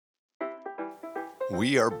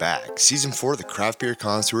We are back, Season 4 of the Craft Beer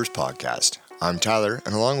Connoisseurs Podcast. I'm Tyler,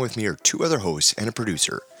 and along with me are two other hosts and a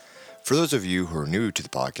producer. For those of you who are new to the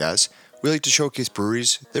podcast, we like to showcase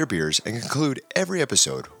breweries, their beers, and conclude every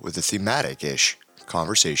episode with a thematic-ish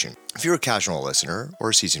conversation. If you're a casual listener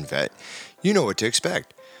or a seasoned vet, you know what to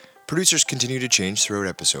expect. Producers continue to change throughout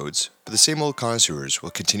episodes, but the same old connoisseurs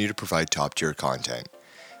will continue to provide top-tier content.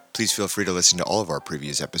 Please feel free to listen to all of our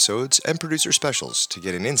previous episodes and producer specials to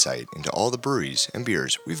get an insight into all the breweries and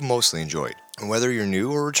beers we've mostly enjoyed. And whether you're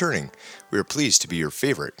new or returning, we are pleased to be your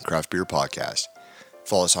favorite craft beer podcast.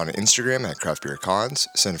 Follow us on Instagram at Craft Beer Cons,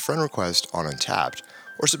 send a friend request on Untapped,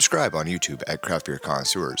 or subscribe on YouTube at Craft Beer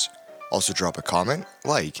Connoisseurs. Also drop a comment,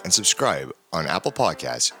 like, and subscribe on Apple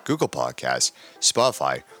Podcasts, Google Podcasts,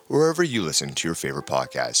 Spotify, or wherever you listen to your favorite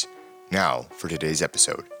podcasts. Now for today's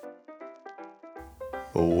episode.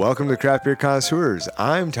 Welcome to Craft Beer Connoisseurs.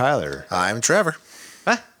 I'm Tyler. I'm Trevor.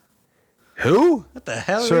 What? Who? What the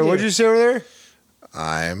hell? Sorry, what'd you say over there?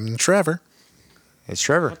 I'm Trevor. It's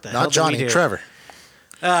Trevor. Not Johnny, Trevor.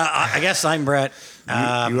 I guess I'm Brett.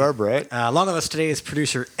 You are Brett. Along with us today is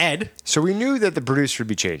producer Ed. So we knew that the producer would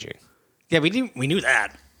be changing. Yeah, we knew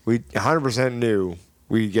that. We 100% knew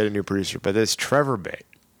we'd get a new producer, but this Trevor bit.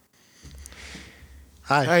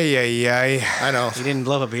 Hi. Ay. I know. He didn't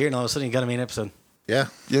blow up a beer, and all of a sudden he got a main episode. Yeah.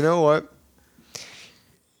 You know what?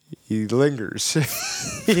 He lingers.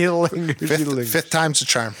 He lingers. Fifth time's a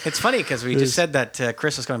charm. It's funny because we just said that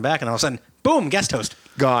Chris was coming back, and all of a sudden, boom, guest host.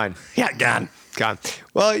 Gone. Yeah, gone.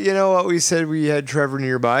 Well, you know what? We said we had Trevor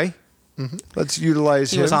nearby. Mm-hmm. Let's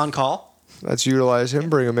utilize him. He was on call. Let's utilize him.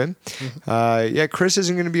 Bring him in. Mm-hmm. Chris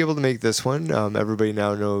isn't going to be able to make this one. Everybody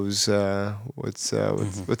now knows what's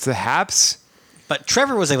the haps. But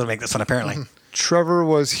Trevor was able to make this one, apparently. Mm-hmm. Trevor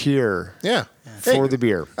was here. Yeah. For the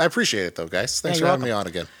beer. I appreciate it, though, guys. Thanks for having me on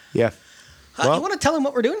again. Yeah. You want to tell him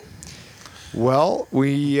what we're doing? Well,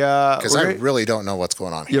 because I really don't know what's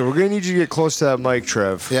going on here. Yeah, we're going to need you to get close to that mic,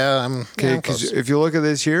 Trev. Yeah, I'm okay. Because if you look at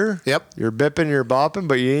this here, yep, you're bipping, you're bopping,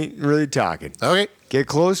 but you ain't really talking. Okay. Get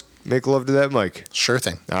close, make love to that mic. Sure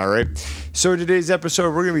thing. All right. So today's episode,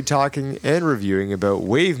 we're going to be talking and reviewing about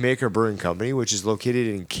Wavemaker Brewing Company, which is located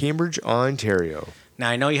in Cambridge, Ontario. Now,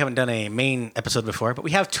 I know you haven't done a main episode before, but we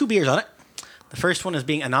have two beers on it. The first one is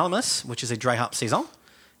being Anonymous, which is a dry hop saison.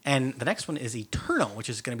 And the next one is Eternal, which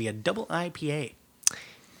is going to be a double IPA.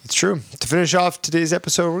 It's true. To finish off today's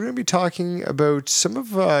episode, we're going to be talking about some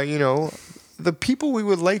of, the people we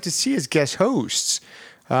would like to see as guest hosts.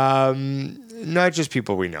 Not just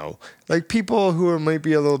people we know. Like people who might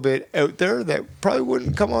be a little bit out there that probably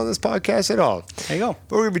wouldn't come on this podcast at all. There you go.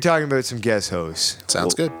 But we're going to be talking about some guest hosts.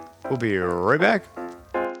 Sounds good. We'll be right back.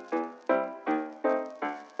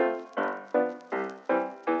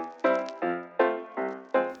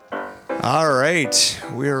 All right,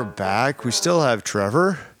 we're back. We still have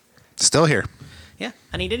Trevor. Still here. Yeah,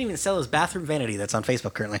 and he didn't even sell his bathroom vanity that's on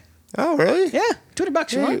Facebook currently. Oh, really? Yeah,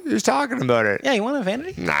 $200 you want? He was talking about it. Yeah, you want a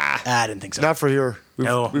vanity? Nah. I didn't think so. Not for here. We've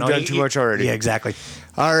done too much already. Yeah, exactly.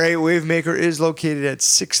 All right, Wavemaker is located at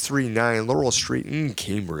 639 Laurel Street in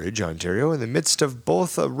Cambridge, Ontario, in the midst of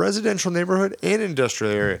both a residential neighborhood and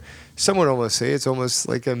industrial area. Some would almost say it's almost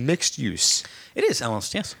like a mixed use. It is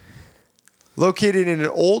almost, yes. Located in an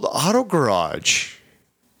old auto garage.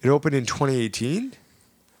 It opened in 2018.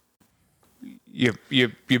 You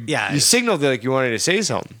signaled like you wanted to say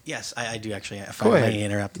something. Yes, I do actually. If Go ahead. I may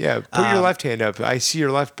interrupt. Yeah, put your left hand up. I see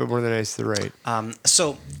your left, but more than I see the right.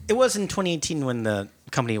 So it was in 2018 when the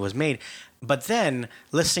company was made. But then,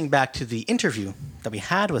 listening back to the interview that we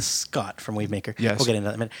had with Scott from Wavemaker, yes. We'll get into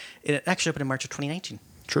that in a minute. It actually opened in March of 2019.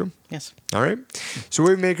 True. Yes. All right. So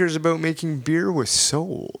Wavemaker is about making beer with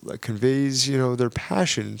soul that conveys, their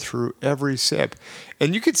passion through every sip.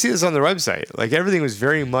 And you could see this on their website. Like everything was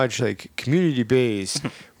very much like community based.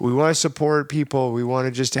 We want to support people. We want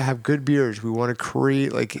to just to have good beers. We want to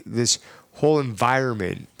create like this whole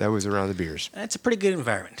environment that was around the beers. It's a pretty good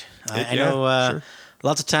environment. I know sure.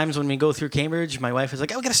 Lots of times when we go through Cambridge, my wife is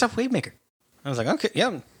like, "Oh, we got to stop Wavemaker." I was like, "Okay,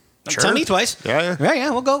 yeah." Sure. Tell me twice. Yeah,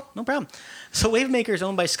 we'll go. No problem. So Wavemaker is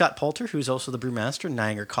owned by Scott Poulter, who's also the brewmaster,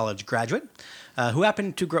 Niagara College graduate, who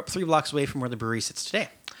happened to grow up 3 blocks away from where the brewery sits today.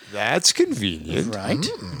 That's convenient. Right.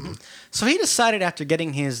 Mm-hmm. So he decided after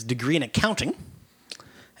getting his degree in accounting,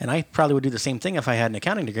 and I probably would do the same thing if I had an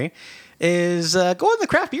accounting degree, is go on the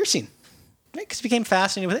craft beer scene. Right? Because he became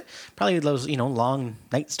fascinated with it. Probably those, long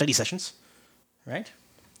night study sessions. Right?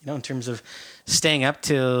 In terms of staying up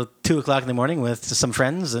till 2 o'clock in the morning with some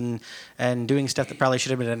friends and doing stuff that probably should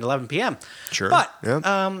have been at 11 p.m. Sure. But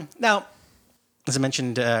yeah. Now, as I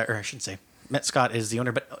mentioned, or I shouldn't say, Scott is the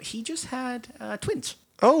owner, but he just had twins.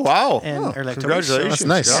 Oh, wow. in early October. Congratulations. That's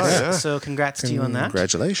nice. Yeah. So congrats to you on that.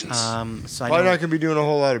 Congratulations. So I Probably know, not going to be doing a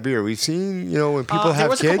whole lot of beer. We've seen, when people there have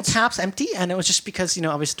was a couple kids. taps empty, and it was just because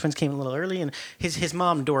obviously twins came a little early, and his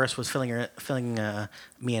mom Doris was filling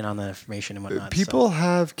me in on the information and whatnot. People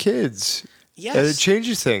have kids. Yes. And it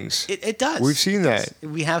changes things. It does. We've seen that.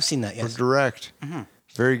 We have seen that. Yes. We're direct.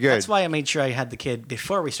 Very good. That's why I made sure I had the kid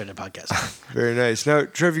before we started the podcast. Very nice. Now,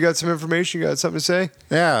 Trev, you got some information? You got something to say?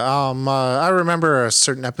 Yeah, I remember a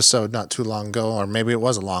certain episode not too long ago, or maybe it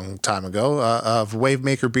was a long time ago, of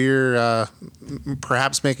Wavemaker Beer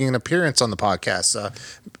perhaps making an appearance on the podcast.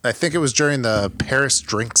 I think it was during the Paris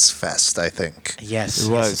Drinks Fest, I think. Yes,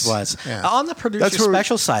 It it was. Yeah. On the producer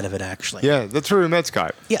special side of it, actually. Yeah, that's where we met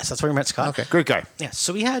Scott. Yes, that's where we met Scott. Okay. Great guy. Yeah,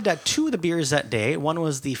 so we had 2 of the beers that day. One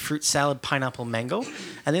was the fruit salad pineapple mango,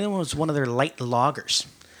 and the other one was one of their light lagers.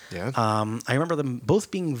 Yeah. I remember them both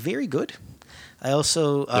being very good. I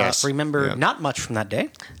also Yes. remember not much from that day,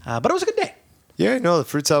 but it was a good day. Yeah, no, the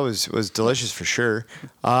fruit salad was delicious for sure.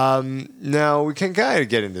 Now, we can kind of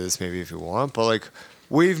get into this maybe if you want, but like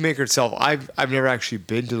Wavemaker itself, I've never actually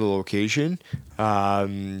been to the location.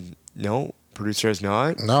 No, producer has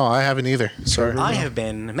not. No, I haven't either. Sorry. I have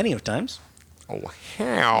been many of times. Oh,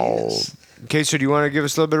 hell. Okay, so do you want to give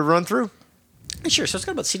us a little bit of a run through? Sure, so it's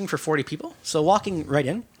got about seating for 40 people. So walking right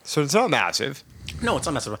in. So it's not massive. No, it's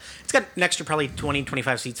not massive. It's got an extra probably 20,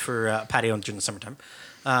 25 seats for patio during the summertime.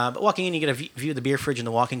 But walking in, you get a view of the beer fridge and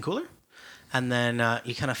the walk-in cooler. And then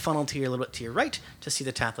you kind of funnel a little bit to your right to see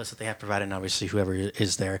the tap list that they have provided. And obviously, whoever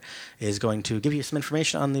is there is going to give you some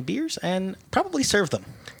information on the beers and probably serve them.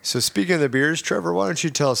 So speaking of the beers, Trevor, why don't you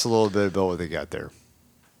tell us a little bit about what they got there?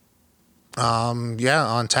 Yeah,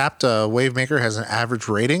 on Tapped, Wavemaker has an average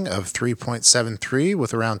rating of 3.73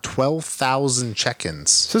 with around 12,000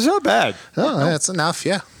 check-ins. So it's not bad. Oh, that's enough,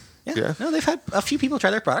 yeah. Yeah. No, they've had a few people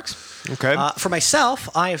try their products. Okay. For myself,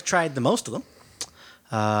 I have tried the most of them.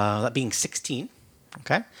 That being 16.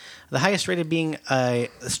 Okay. The highest rated being the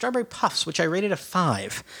Strawberry Puffs, which I rated a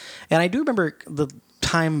 5. And I do remember the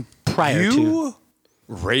time prior to. You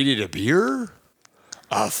rated a beer?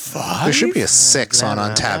 A 5? There should be a 6 on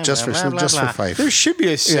Untapped just for Fife. There should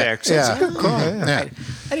be a 6. Yeah. That's a good call. Yeah.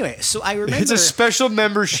 Anyway, so I remember. It's a special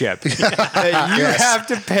membership that you have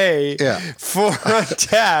to pay for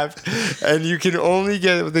Untapped, and you can only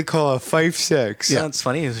get what they call a 5-6. Yeah, it's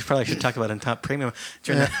funny. We probably should talk about Untapped Premium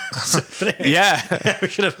during that. But anyway, Yeah. we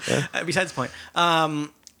should have. Besides the point, I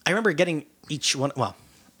remember getting each one. Well,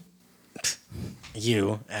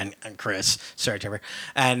 you and Chris, sorry, Trevor,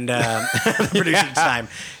 and the producer at the time.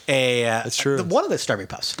 That's true. One of the Strawberry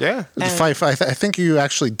Puffs. Yeah. Fife, I think you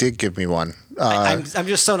actually did give me one. I'm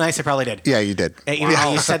just so nice. I probably did. Yeah, you did.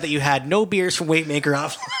 You said that you had no beers from Wavemaker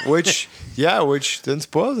off. Which then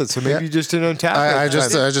spoils it. So maybe you just didn't untap it.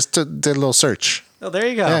 I just did a little search. Oh, there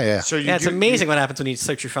you go. Yeah. So it's amazing what happens when you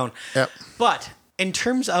search your phone. Yep. But in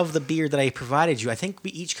terms of the beer that I provided you, I think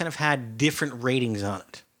we each kind of had different ratings on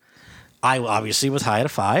it. I obviously was high at a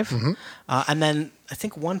 5. And then I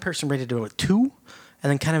think one person rated it with 2.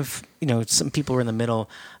 And then kind of, some people were in the middle.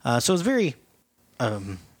 So it was very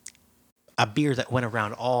a beer that went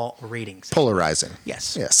around all ratings. Polarizing.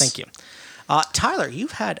 Yes. Yes. Thank you. Tyler,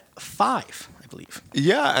 you've had 5, I believe.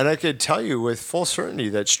 Yeah, and I could tell you with full certainty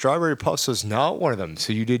that Strawberry Puffs was not one of them.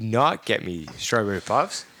 So you did not get me Strawberry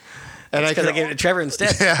Puffs. And Because I gave it to Trevor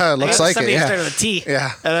instead. Yeah, it looks like it. Somebody Yeah. started with a T.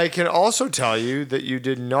 Yeah. And I can also tell you that you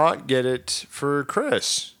did not get it for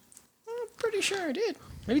Chris. I'm pretty sure I did.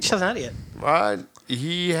 Maybe he just hasn't had it yet.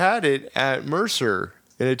 He had it at Mercer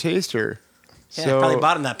in a taster. Yeah, So I probably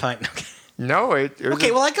bought him that pint. no, it was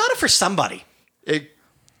Okay, well, I got it for somebody.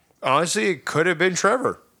 honestly, it could have been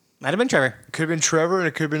Trevor. Might have been Trevor. It could have been Trevor, and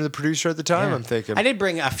it could have been the producer at the time. Yeah. I'm thinking. I did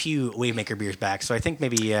bring a few Wavemaker beers back, so I think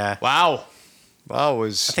maybe. Wow, I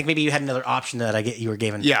think maybe you had another option that you were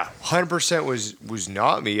given. Yeah, 100% was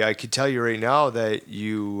not me. I could tell you right now that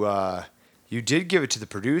you did give it to the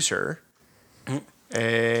producer,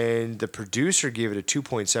 and the producer gave it a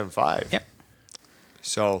 2.75. Yep.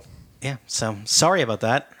 So. Yeah. So sorry about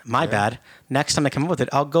that. My bad. Next time I come up with it,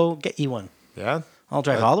 I'll go get you one. Yeah. I'll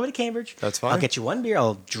drive all the way to Cambridge. That's fine. I'll get you one beer.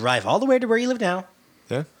 I'll drive all the way to where you live now.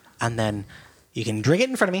 Yeah. And then you can drink it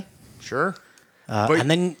in front of me. Sure. And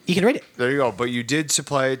then you can rate it. There you go. But you did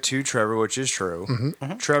supply it to Trevor, which is true.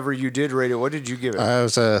 Mm-hmm. Trevor, you did rate it. What did you give it? It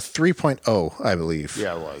was a 3.0, I believe.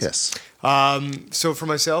 Yeah, it was. Yes. So for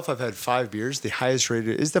myself, I've had 5 beers. The highest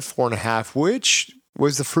rated is the 4.5, which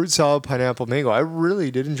was the fruit salad pineapple mango. I really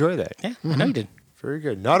did enjoy that. Yeah, I know you did. Very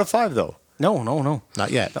good. Not a 5 though. No. Not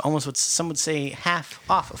yet. Almost what some would say half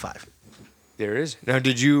off of 5. There is. Now,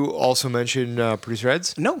 did you also mention producer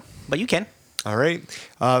Ed's? No, but you can. All right.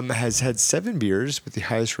 Has had 7 beers, but the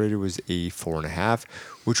highest rated was a 4.5,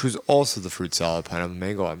 which was also the fruit salad pineapple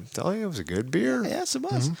mango. I'm telling you, it was a good beer. Yes, it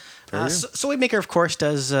was. Very good. So Wavemaker, of course,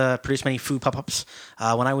 does produce many food pop-ups.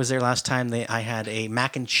 When I was there last time, I had a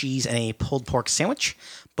mac and cheese and a pulled pork sandwich.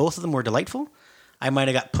 Both of them were delightful. I might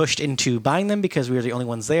have got pushed into buying them because we were the only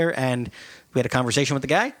ones there, and we had a conversation with the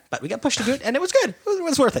guy, but we got pushed to do it, and it was good. It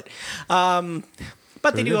was worth it.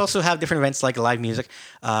 But they do also have different events like live music.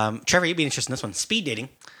 Trevor, you'd be interested in this one. Speed dating.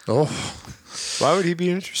 Oh, Why would he be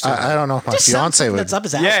interested? I don't know. My Just fiance something would. that's up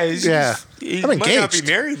his alley. yeah, he's, Yeah. He I'm might not be engaged.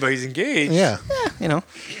 married, but he's engaged. Yeah.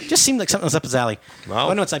 Just seemed like something that's up his alley. Wow.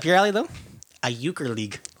 Oh, no, it's up your alley, though? A euchre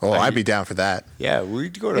league. Oh, I'd be down for that. Yeah,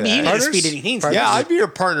 we'd go to Maybe you that. need a speed dating. He needs to- Yeah, I'd be your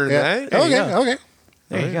partner in Yeah. that. Okay. Okay.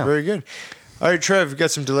 There you go. Very good. All right, Trev, we've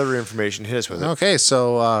got some delivery information. Hit us with it. Okay,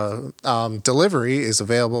 so delivery is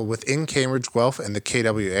available within Cambridge, Guelph, and the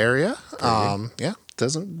KW area.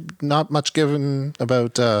 Not much given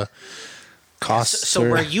about costs. So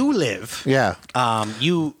where you live, yeah,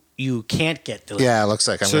 you can't get delivery. yeah, it looks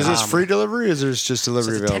like I'm. So is gonna- this free delivery or is there just So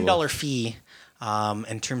delivery it's a available? $10 fee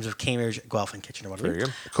in terms of Cambridge, Guelph, and Kitchener. Very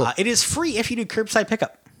good. Cool. It is free if you do curbside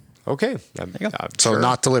pickup. Okay. you go. so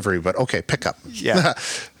not delivery, but okay, pickup. Yeah.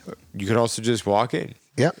 You can also just walk in.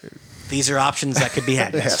 Yep. These are options that could be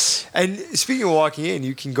had. Yes. And speaking of walking in,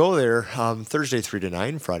 you can go there Thursday 3 to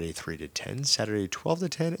 9, Friday 3 to 10, Saturday 12 to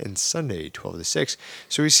 10, and Sunday 12 to 6.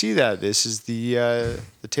 So we see that this is the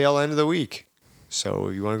tail end of the week. So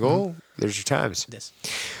if you want to go, there's your times. This.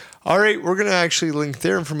 All right, we're going to actually link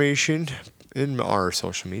their information in our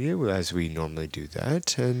social media as we normally do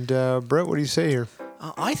that. And Brett, what do you say here?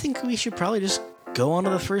 I think we should probably just go on to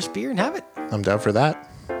the first beer and have it. I'm down for that.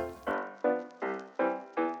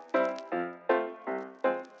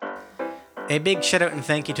 A big shout out and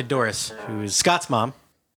thank you to Doris, who is Scott's mom.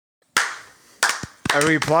 Are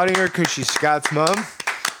we applauding her because she's Scott's mom?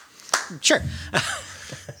 Sure.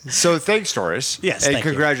 So thanks, Doris. Yes, And thank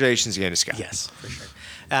you. congratulations again to Scott. Yes, for sure.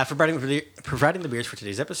 For providing the beers for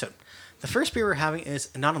today's episode. The first beer we're having is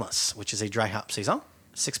Anonymous, which is a dry hop saison,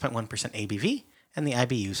 6.1% ABV, and the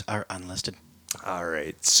IBUs are unlisted. All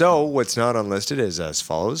right. So what's not unlisted is as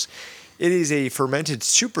follows. It is a fermented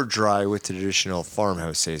super dry with traditional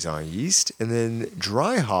farmhouse saison yeast, and then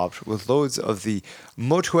dry hopped with loads of the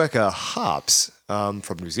Motueka hops from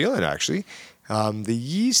New Zealand, actually. The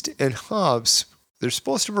yeast and hops, they're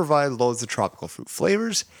supposed to provide loads of tropical fruit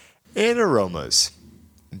flavors and aromas.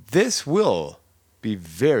 This will be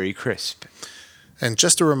very crisp. And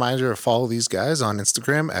just a reminder to follow these guys on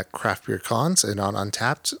Instagram at Craft Beer Cons and on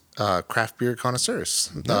Untapped Craft Beer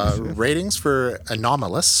Connoisseurs. Ratings for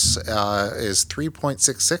Anomalous is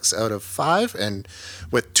 3.66 out of 5, and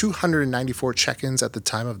with 294 check-ins at the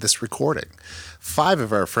time of this recording. 5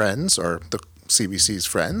 of our friends, or the CBC's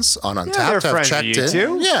friends on Untapped they're have friends of checked you in.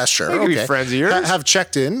 too. Yeah, sure. They could be okay. friends of yours. Have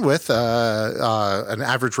checked in with an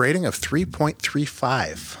average rating of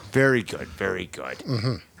 3.35. Very good. Very good.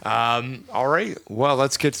 All right. Well,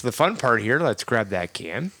 let's get to the fun part here. Let's grab that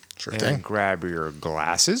can. Sure and thing. grab your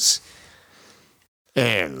glasses.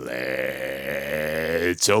 And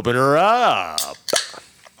let's open her up.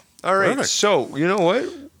 All right. Perfect. So, you know what?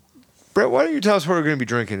 Brett, why don't you tell us what we're going to be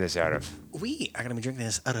drinking this out of? We are going to be drinking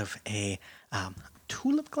this out of a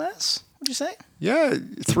tulip glass, would you say? Yeah,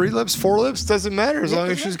 3 lips, 4 lips, doesn't matter as long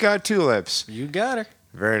as she's got 2 lips. You got her.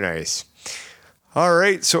 Very nice. All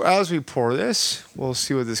right, so as we pour this, we'll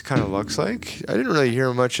see what this kind of looks like. I didn't really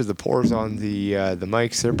hear much of the pours on the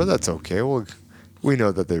mics there, but that's okay. We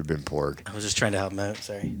know that they've been poured. I was just trying to help him out.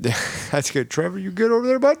 Sorry. That's good. Trevor, you good over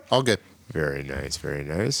there, bud? All good. Very nice, very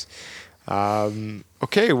nice.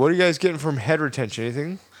 Okay, what are you guys getting from head retention?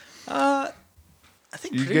 Anything? I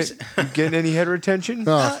think You producer. getting any head retention?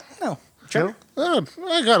 No. Trevor.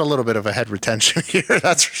 I got a little bit of a head retention here,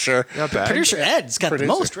 that's for sure. Not bad. Producer Ed's got the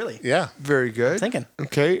most, really. Yeah. Very good. Thinking.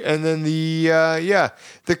 Okay, and then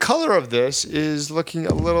the color of this is looking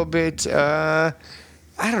a little bit, I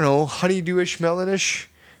don't know, honeydewish, melonish.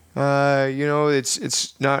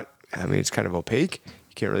 It's not. I mean, it's kind of opaque.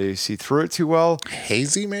 You can't really see through it too well.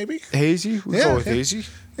 Hazy, maybe? Hazy. We'll Yeah, go with yeah. hazy.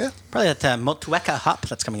 Yeah. Probably that Motueka hop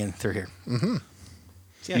that's coming in through here. Mm-hmm.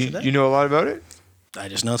 See, I said that? You know a lot about it. I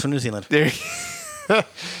just know it's from New Zealand. There,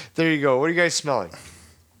 there you go. What are you guys smelling?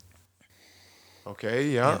 Okay,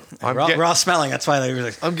 yeah. We're all smelling. That's why they were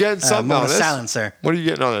like, I'm getting something moment on of this. silence there. What are you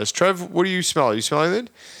getting on this? Trev, what do you smell? Are you smelling it?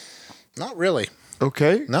 Not really.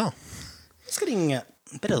 Okay. No. It's getting a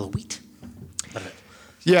bit of the wheat.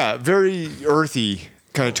 Yeah, very earthy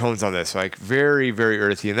kind of tones on this. Like very, very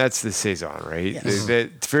earthy. And that's the Saison, right? Yes.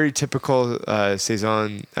 It's very typical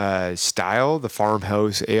Saison style, the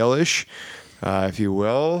farmhouse ale-ish. if you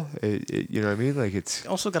will. You know what I mean? Like it's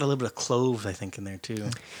Also got a little bit of clove, I think, in there too.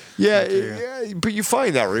 yeah, but you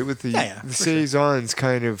find that right with the for saisons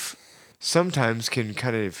kind of sometimes can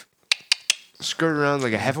kind of skirt around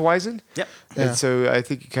like a Hefeweizen. Yep. And so I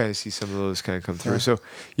think you kind of see some of those kind of come through. So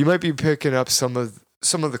you might be picking up some of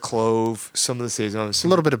the clove, some of the saisons, A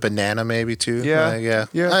little bit of banana, maybe too. Yeah.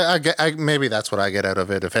 I get. Maybe that's what I get out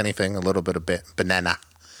of it. If anything, a little bit of banana.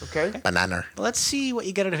 Okay. Banana. Well, let's see what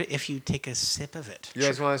you get out of it if you take a sip of it. You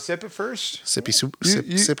guys want to sip it first? Sippy soup.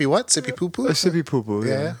 Sippy what? Sippy poo poo. A sippy poo poo.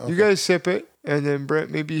 Yeah. Okay. You guys sip it, and then Brett,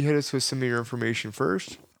 maybe hit us with some of your information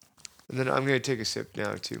first, and then I'm gonna take a sip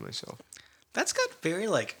now too myself. That's got very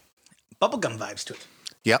like bubblegum vibes to it.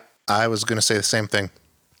 Yep. I was gonna say the same thing.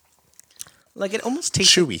 Like it almost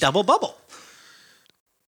tastes Chewy. like double bubble,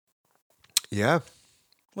 Yeah.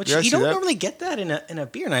 which Yeah, I you see don't that. normally get that in a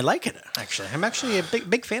beer, and I like it actually. I'm actually a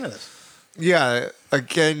big fan of this. Yeah.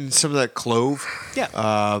 Again, some of that clove. Yeah.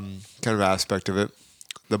 Kind of aspect of it.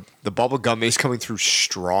 The bubble gum is coming through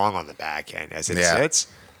strong on the back end as it sits.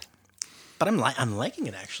 But I'm liking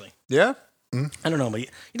it actually. Yeah. I don't know, but you're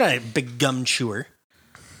not a big gum chewer,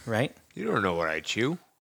 right? You don't know what I chew.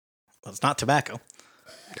 Well, it's not tobacco.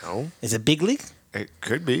 No. Is it Big League? It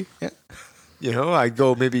could be. Yeah. You know, I'd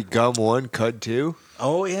go maybe gum 1, cud 2.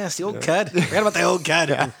 Oh yes, the old cud. Forgot about the old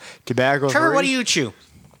cud. Tobacco. Trevor, 3. what do you chew?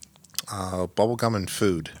 Bubblegum and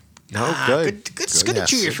food. No, good. It's good to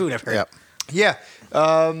chew your food. I've heard. Yep.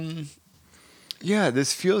 Yeah. Yeah,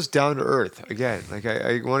 this feels down to earth again. Like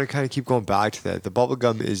I want to kind of keep going back to that. The bubble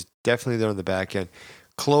gum is definitely there on the back end.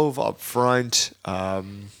 Clove up front.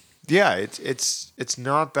 Yeah, it's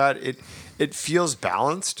not bad. It feels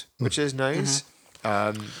balanced, which is nice.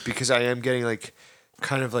 Because I am getting like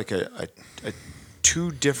kind of like a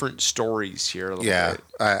two different stories here a little bit.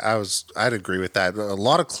 I'd agree with that. A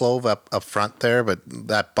lot of clove up front there, but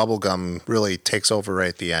that bubblegum really takes over right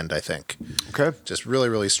at the end, I think. Okay. Just really,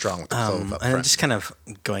 really strong with the clove up front. And just kind of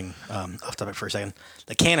going off topic for a second.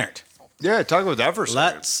 The can art. Yeah, talk about that for a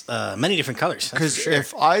second. Lots, many different colors. Because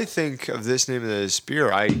Because if I think of this name of this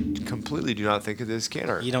beer, I completely do not think of this can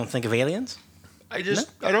art. you don't think of aliens I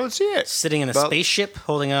don't see it. sitting in a Well- spaceship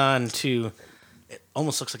holding on to, it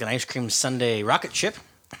almost looks like an ice cream sundae rocket ship.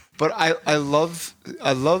 But I love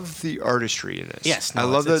the artistry in this. Yes, no, I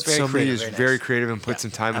love it's that very somebody creative, is very very nice. creative and put Yeah,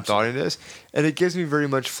 some time and thought into this, and it gives me very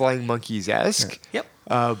much Flying Monkeys esque. Yep.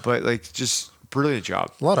 But like just brilliant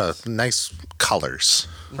job. A lot of nice colors.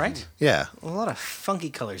 Right? Yeah. A lot of funky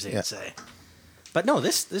colors, they'd say. But no,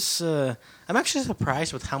 this I'm actually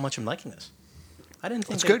surprised with how much I'm liking this. I didn't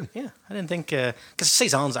think That's good. Yeah, I didn't think because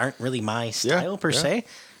saisons aren't really my style per se,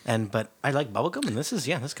 but I like bubblegum, and this is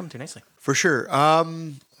coming through nicely. For sure.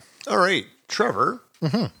 All right, Trevor,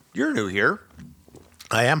 you're new here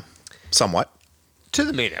I am. Somewhat. to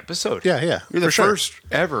the main episode. Yeah. You're the for sure. first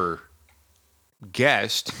ever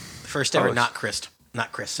guest. First ever, Oh, not Chris.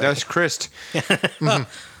 Sorry. That's Chris.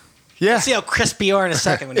 Yeah. See how crisp you are in a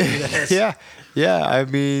second when you do this. Yeah. I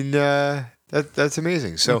mean, that's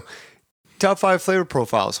amazing. So, top 5 flavor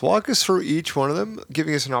profiles. Walk us through each one of them,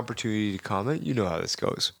 giving us an opportunity to comment. You know how this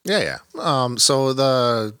goes. Yeah. So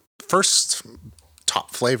the first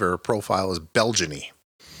top flavor profile is Belgian-y.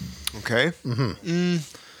 Okay.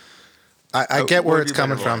 I get what where would it's be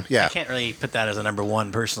coming number from. one? Yeah. I can't really put that as a number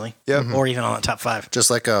one personally. Yep. Or even on the top 5. Just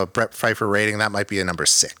like a Brett Pfeiffer rating, that might be a number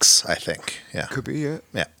 6, I think. Yeah. Could be, yeah.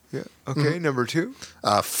 Yeah. Yeah. Okay, number 2.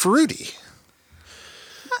 Fruity.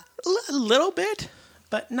 A little bit,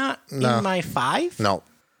 but not No. in my 5. No,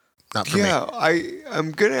 not for Yeah, me.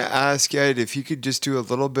 I'm going to ask Ed if you could just do a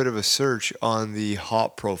little bit of a search on the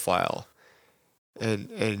hop profile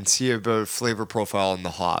and see about flavor profile on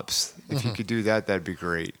the hops. If you could do that, that'd be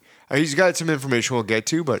great. He's got some information we'll get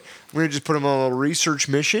to, but I'm going to just put him on a little research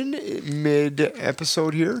mission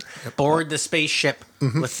mid-episode here. Board the spaceship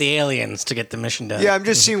with the aliens to get the mission done. Yeah, I'm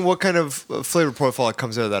just seeing what kind of flavor profile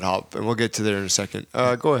comes out of that hop, and we'll get to there in a second.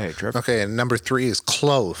 Go ahead, Trev. Okay, and number 3 is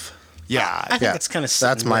clove. Yeah, I think it's kind of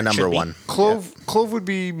That's my number 1. Clove would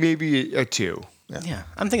be maybe a 2. Yeah,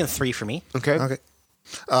 I'm thinking 3 for me. Okay. Okay.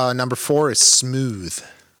 Number 4 is smooth.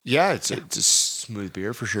 Yeah, it's a smooth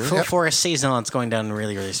beer for sure. For a saison, it's going down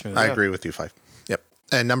really, really smooth. I agree with you, 5. Yep.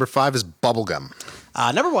 And number 5 is bubblegum.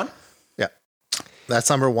 Number 1. Yeah. That's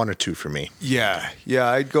number 1 or 2 for me. Yeah,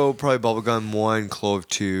 I'd go probably bubblegum 1, clove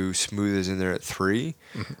 2, smooth is in there at 3.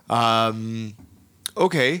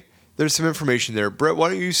 Okay, there's some information there. Brett, why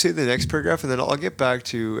don't you say the next paragraph, and then I'll get back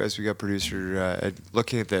to, as we got producer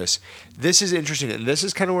looking at this. This is interesting, and this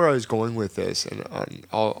is kind of where I was going with this, and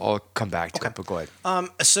I'll come back to it, but go ahead.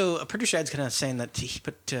 So producer Ed's kind of saying that he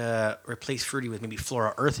put replace fruity with maybe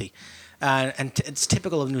floral earthy, it's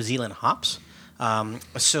typical of New Zealand hops.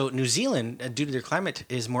 So New Zealand, due to their climate,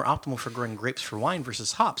 is more optimal for growing grapes for wine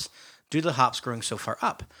versus hops, due to the hops growing so far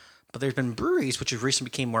up. But there's been breweries which have recently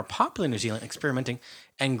become more popular in New Zealand, experimenting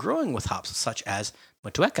and growing with hops, such as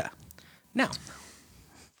Motueka. Now,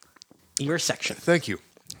 your section. Thank you.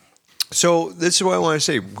 So this is what I want to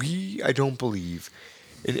say. I don't believe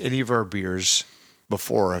in any of our beers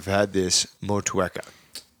before have had this Motueka.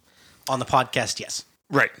 On the podcast, yes.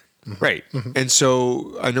 Right. Right. And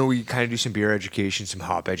so I know we kind of do some beer education, some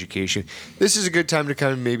hop education. This is a good time to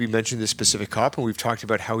kind of maybe mention this specific hop. And we've talked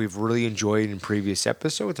about how we've really enjoyed in previous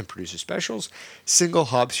episodes and producer specials, single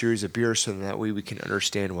hop series of beers. So that way we can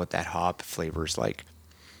understand what that hop flavor is like.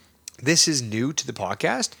 This is new to the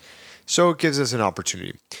podcast, so it gives us an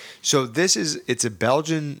opportunity. So it's a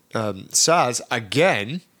Belgian Saaz.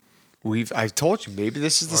 Again, I've told you, maybe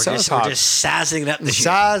this is the Saaz hop. We're just sazzing it up this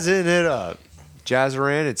year. Sazzing it up.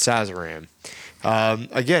 Jazzaran and Sazaran.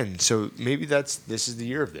 Again, so maybe this is the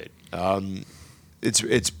year of it.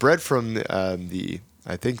 It's bred from I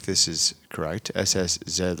think this is correct.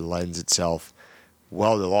 SSZ lends itself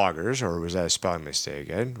well to lagers, or was that a spelling mistake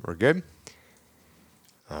again? We're good?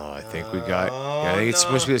 Oh, I think we got. Yeah, I think it's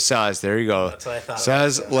supposed to be a Saaz. There you go. That's what I thought.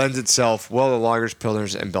 Saaz lends itself well to lagers,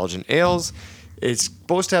 pilsners, and Belgian ales. It's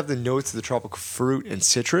supposed to have the notes of the tropical fruit and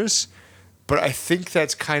citrus. But I think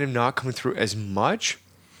that's kind of not coming through as much.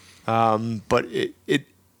 But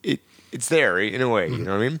it's there in a way. You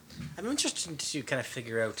know what I mean? I'm interested to kind of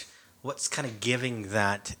figure out what's kind of giving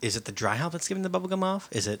that. Is it the dry hop that's giving the bubblegum off?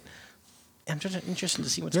 Is it? I'm just interested to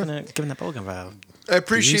see what's going to give that bubblegum off. I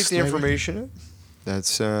appreciate the information.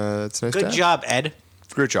 That's nice. Good job, Ed.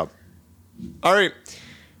 Great job. All right,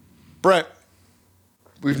 Brett.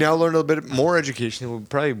 We've now learned a little bit more education than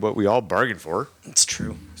probably what we all bargained for. It's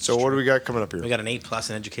true. So what do we got coming up here? We got an A+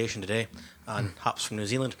 in education today on hops from New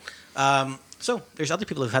Zealand. So there's other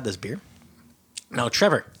people who've had this beer. Now,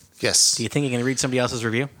 Trevor. Yes. Do you think you can read somebody else's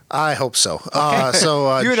review? I hope so.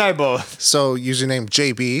 You and I both. So username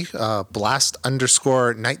JB blast _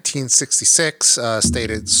 1966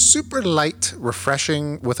 stated super light,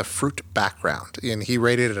 refreshing with a fruit background, and he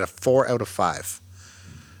rated it a 4 out of 5.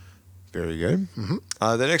 Very good.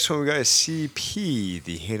 The next one we got is CP.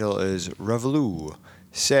 The handle is Revolu.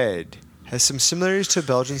 Said has some similarities to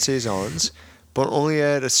Belgian saisons, but only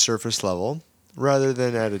at a surface level rather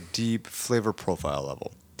than at a deep flavor profile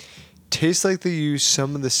level. Tastes like they use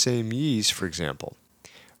some of the same yeast, for example.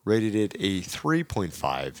 Rated it a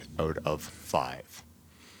 3.5 out of 5.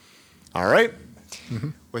 All right.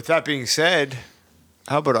 With that being said,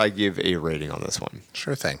 how about I give a rating on this one?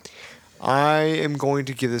 Sure thing. I am going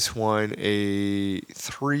to give this one a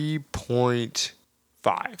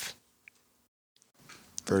 3.5.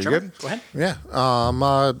 Very good. Go ahead. Yeah.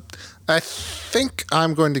 I think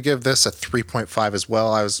I'm going to give this a 3.5 as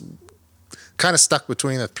well. I was kind of stuck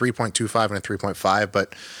between a 3.25 and a 3.5,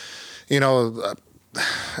 but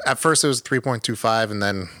at first it was 3.25, and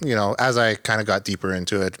then as I kind of got deeper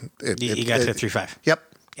into it, You got to 3.5. Yep.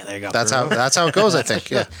 Yeah, there you go. That's how it goes. I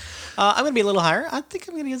think. Yeah. I'm going to be a little higher. I think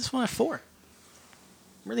I'm going to give this one a 4. I'm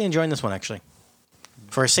really enjoying this one, actually.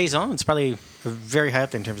 For a saison, it's probably very high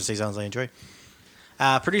up there in terms of saisons I enjoy.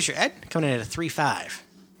 Producer Ed coming in at a 3.5.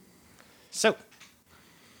 So,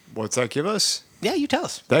 What's that give us? yeah, you tell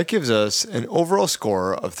us. That gives us an overall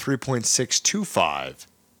score of 3.625.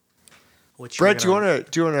 Which Brett, do you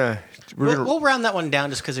want to? We'll round that one down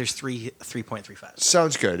just because there's 3.35.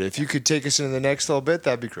 Sounds good. If you could take us into the next little bit,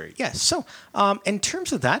 that'd be great. Yes. So, in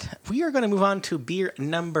terms of that, we are going to move on to beer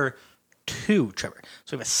number 2, Trevor.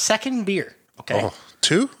 So we have a second beer. Okay. Oh,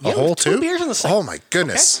 2? Yeah, A whole two 2? beers on the side. Oh my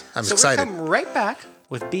goodness! Okay? I'm so excited. We're come right back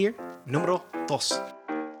with beer numero 2.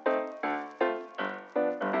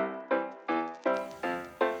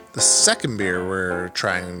 The second beer we're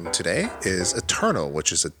trying today is Eternal,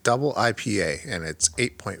 which is a double IPA, and it's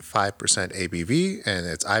 8.5% ABV, and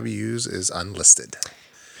its IBUs is unlisted.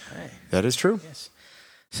 Okay. That is true. Yes.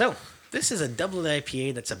 So this is a double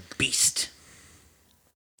IPA that's a beast.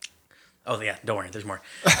 Oh yeah, don't worry, there's more.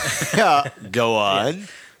 Yeah, go on.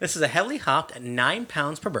 This is a heavily hopped at 9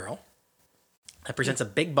 pounds per barrel. That presents a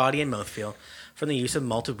big body and mouthfeel from the use of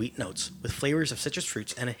malted wheat notes with flavors of citrus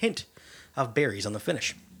fruits and a hint of berries on the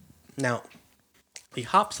finish. Now, the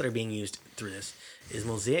hops that are being used through this is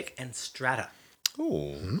Mosaic and Strata.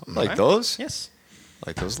 Oh, like those? Yes.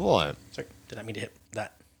 Like those a lot. Sorry, did not mean to hit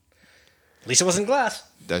that. At least it wasn't glass.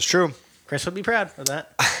 That's true. Chris would be proud of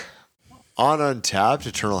that. On Untapped,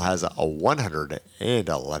 Eternal has a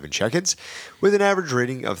 111 check-ins with an average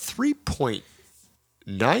rating of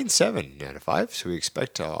 3.97 out of 5. So we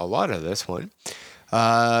expect a lot of this one.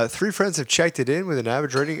 3 friends have checked it in with an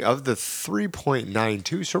average rating of the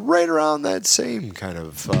 3.92. So right around that same kind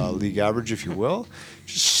of league average, if you will.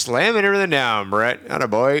 Just slamming everything down, Brett. Atta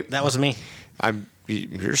boy. That wasn't me.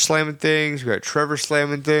 You're slamming things. We got Trevor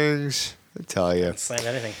slamming things. I tell you. Slam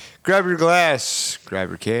anything. Grab your glass. Grab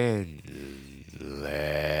your can.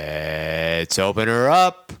 Let's open her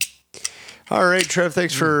up. All right, Trev,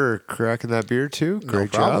 thanks for cracking that beer, too.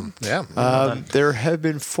 Great job. Yeah. There have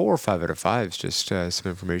been 4 or 5 out of 5s. Just some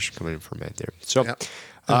information coming in from Ed there. So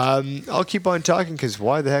I'll keep on talking because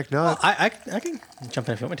why the heck not? Well, I can jump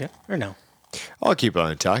in if you want me to. Or no. I'll keep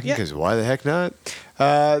on talking because why the heck not?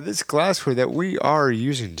 This glassware that we are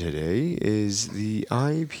using today is the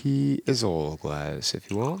IP Izzle glass,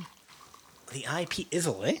 if you will. The IP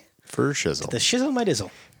Izzle, eh? For shizzle. The shizzle my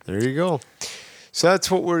dizzle. There you go. So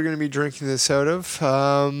that's what we're going to be drinking this out of.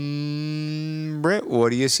 Brett, what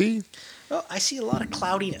do you see? Oh, I see a lot of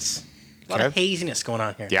cloudiness. A lot of haziness going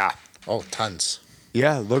on here. Yeah. Oh, tons.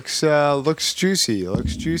 Yeah, looks juicy.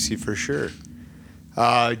 Looks juicy for sure.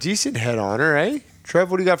 Decent head on her, eh?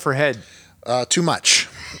 Trev, what do you got for head? Too much.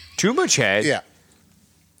 Too much head? Yeah.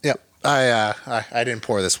 Yep. I didn't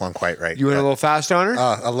pour this one quite right. You went a little fast on her?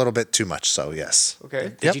 A little bit too much, so yes.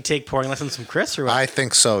 Okay. Did you take pouring lessons from Chris or what? I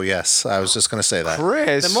think so, yes. I was just going to say that.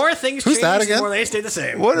 Chris. The more things Who's change, that the again? more they stay the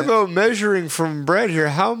same. What about measuring from Brett here?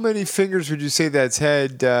 How many fingers would you say that's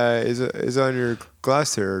head is on your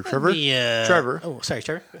glass there, Trevor? Trevor. Oh, sorry,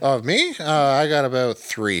 Trevor. Of me? I got about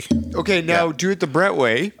 3. Okay, now do it the Brett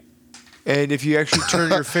way. And if you actually turn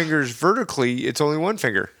your fingers vertically, it's only 1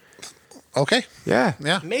 finger. Okay. Yeah.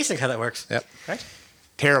 Yeah. Amazing how that works. Yep. Right?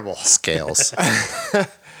 Terrible. Scales.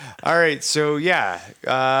 All right, so yeah,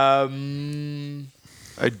 a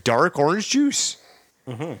dark orange juice.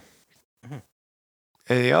 Anything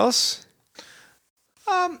else?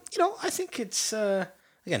 I think it's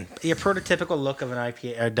again your prototypical look of an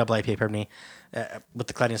IPA or double IPA, pardon me, with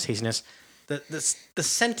the cloudiness, haziness. The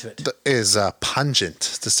scent of it. Is pungent,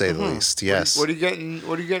 to say the least. Yes. What are you getting?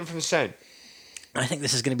 What are you getting from the scent? I think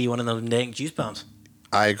this is going to be one of those dank juice bombs.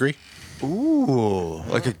 I agree. Ooh,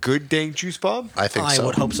 like a good dang juice bomb. I think I so.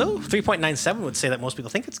 would hope so. 3.97 would say that most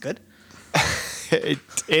people think it's good.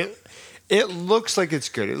 It looks like it's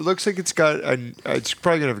good. It looks like it's got it's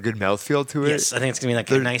probably gonna have a good mouthfeel to it. Yes, I think it's going to be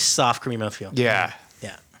like a nice, soft, creamy mouthfeel. Yeah.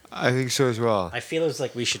 Yeah. I think so as well. I feel as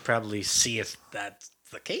like we should probably see if that's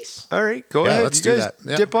the case. All right, go ahead. let's You do guys that.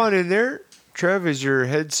 Yeah. Dip on in there. Trev, is your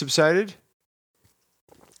head subsided?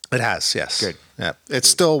 It has, yes. Good. Yeah. It's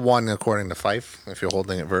still 1 according to Fife if you're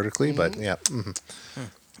holding it vertically, but yeah.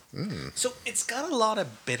 So it's got a lot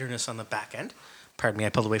of bitterness on the back end. Pardon me, I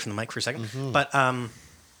pulled away from the mic for a second. But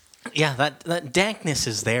yeah, that dankness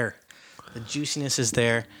is there. The juiciness is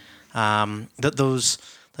there. The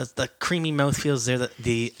creamy mouthfeel is there.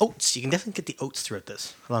 The oats, you can definitely get the oats throughout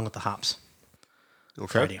this, along with the hops.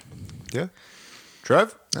 Okay. Yeah.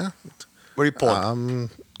 Trev? Yeah. What are you pulling?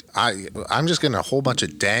 I'm just getting a whole bunch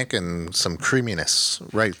of dank and some creaminess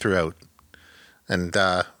right throughout. And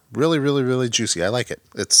really, really, really juicy. I like it.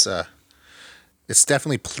 It's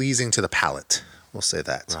definitely pleasing to the palate. We'll say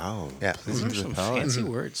that. Wow. Yeah. Those are some fancy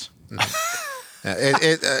words.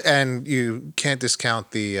 And you can't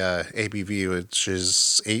discount the ABV, which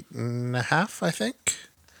is 8.5, I think.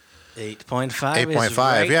 8.5. 8.5,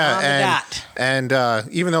 right yeah, on the dot. and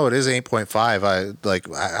even though it is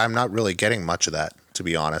 8.5, I'm not really getting much of that, to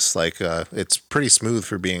be honest. It's pretty smooth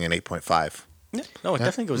for being an 8.5. Yeah. No, it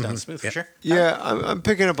definitely goes down smooth for sure. Yeah, I'm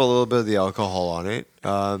picking up a little bit of the alcohol on it.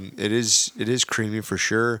 It is creamy for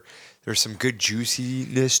sure. There's some good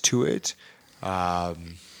juiciness to it.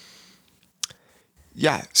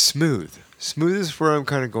 Yeah, smooth. Smooth is where I'm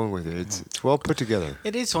kind of going with it. It's well put together.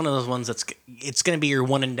 It is one of those ones it's going to be your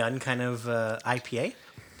one and done kind of IPA.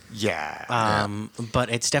 Yeah. But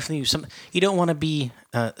it's definitely you don't want to be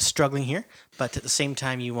struggling here, but at the same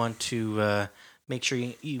time you want to make sure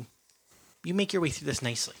you make your way through this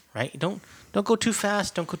nicely, right? Don't go too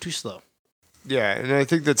fast, don't go too slow. Yeah, and I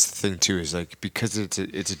think that's the thing too, is like because it's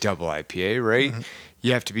a double IPA, right?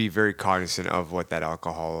 You have to be very cognizant of what that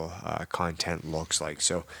alcohol content looks like.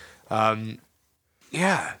 So,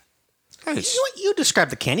 yeah. Nice. You know what? You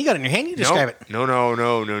describe the can. You got it in your hand. You describe it. No.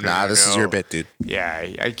 Nah, this is your bit, dude. Yeah,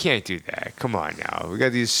 I can't do that. Come on now. We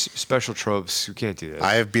got these special tropes. We can't do that.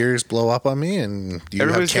 I have beers blow up on me, and you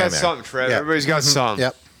Everybody's have got can something, Fred. Yeah. Everybody's got something.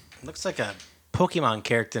 Yep. Looks like a Pokemon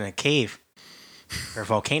character in a cave or a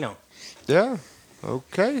volcano. Yeah.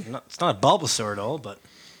 Okay. It's not a Bulbasaur at all, but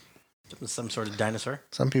some sort of dinosaur.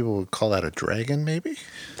 Some people would call that a dragon, maybe?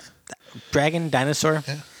 Dragon, dinosaur,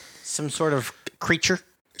 some sort of creature.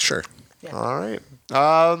 Sure. Yeah. All right.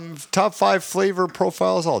 Top 5 flavor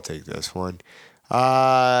profiles. I'll take this one.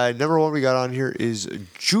 Number 1 we got on here is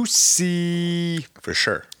juicy. For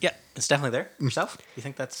sure. Yeah, it's definitely there. Yourself? You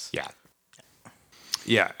think that's... Yeah.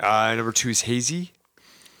 Number 2 is hazy.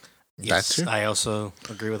 That too. I also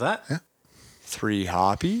agree with that. Yeah. 3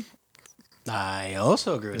 hoppy. I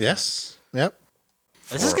also agree with Yes. Yep.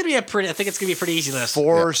 that. This is going to be a pretty... I think it's going to be a pretty easy list.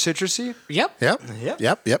 4 citrusy. Yep.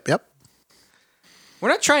 Yep. We're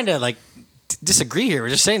not trying to, disagree here. We're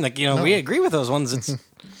just saying, we agree with those ones. It's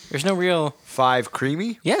There's no real... 5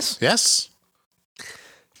 creamy. Yes.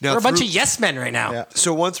 Now We're a bunch of yes men right now. Yeah.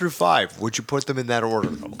 So 1 through 5, would you put them in that order?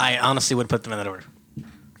 I honestly would put them in that order.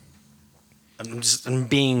 I'm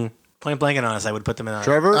being point blank and honest. I would put them in that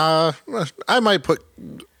order. Trevor? I might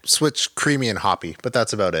switch creamy and hoppy, but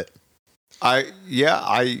that's about it. I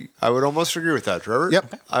would almost agree with that, Trevor. Yep.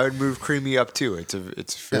 Okay. I would move creamy up too. It's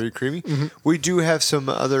very creamy. Mm-hmm. We do have some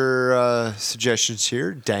other suggestions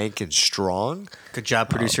here. Dank and strong. Good job,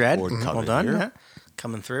 producer Ed. would come Well in done. here. Yeah.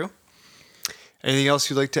 Coming through. Anything else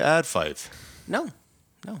you'd like to add, Five? No.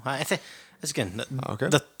 I think that's again. Okay.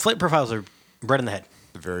 The flavor profiles are right in the head.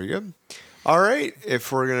 Very good. All right.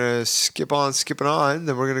 If we're gonna skipping on,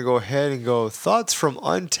 then we're gonna go ahead and go thoughts from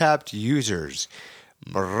untapped users.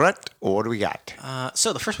 Brett, what do we got?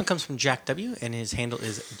 So the first one comes from Jack W, and his handle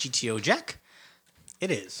is GTO Jack. It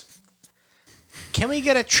is. Can we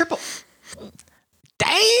get a triple?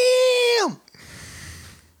 Damn!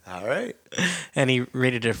 All right. And he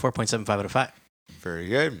rated it a 4.75 out of 5. Very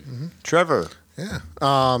good. Mm-hmm. Trevor. Yeah.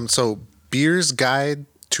 So Beer's Guide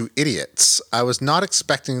to Idiots. I was not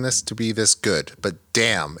expecting this to be this good, but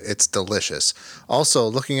damn, it's delicious. Also,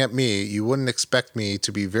 looking at me, you wouldn't expect me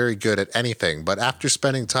to be very good at anything, but after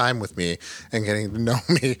spending time with me and getting to know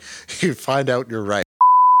me, you find out you're right.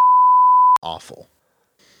 Awful.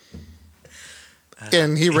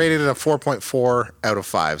 And he rated it a 4.4 out of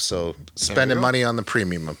 5, so spending money on the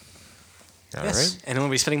premium. All Yes. right. And we'll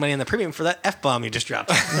be spending money on the premium for that F-bomb you just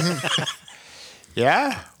dropped.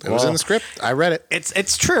 Yeah. It was in the script. I read it.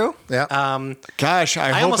 It's true. Yeah. Gosh,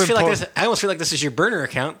 I almost feel like this is your burner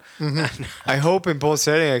account. I hope in post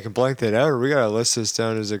editing I can blank that out, or we gotta list this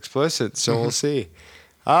down as explicit. So we'll see.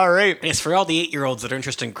 All right. It's for all the 8-year-olds that are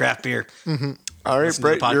interested in craft beer. All right, Listen to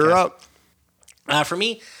the Brett, you're podcast. up. For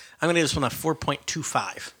me, I'm going to give this one a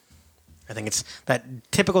 4.25. I think it's that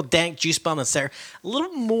typical dank juice bomb that's there. A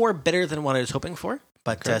little more bitter than what I was hoping for,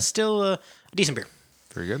 but still a decent beer.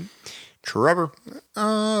 Very good. Trevor.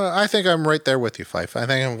 I think I'm right there with you, Fife. I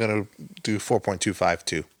think I'm going to do 4.25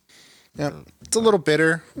 too. Yeah, it's a little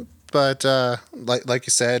bitter, but like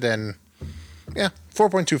you said, and yeah,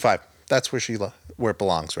 4.25. That's where it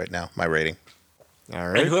belongs right now. My rating. All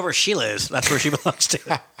right. And whoever Sheila is, that's where she belongs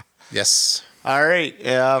to. Yes. All right.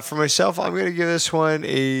 For myself, I'm going to give this one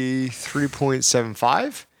a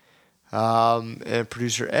 3.75. And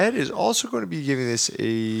producer Ed is also going to be giving this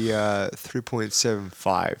a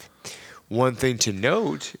 3.75. One thing to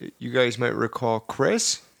note, you guys might recall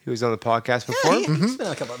Chris. He was on the podcast before. He's been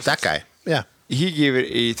on a couple episodes. That guy. Yeah. He gave it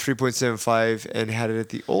a 3.75 and had it at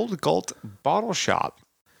the Old Galt Bottle Shop.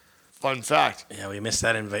 Fun fact. Yeah, we missed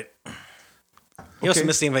that invite. He also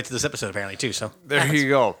missed the invite to this episode, apparently, too. So There you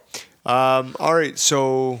go. All right.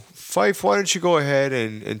 So, Fife, why don't you go ahead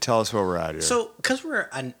and tell us where we're at here? So, because we're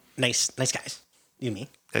nice guys, you and me,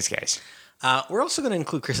 Nice guys. we're also going to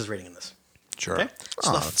include Chris's rating in this. Sure. Okay?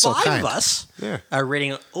 So Oh, the it's so 5 kind. of us are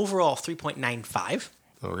rating overall 3.95,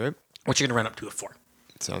 Okay. which you're going to run up to a 4.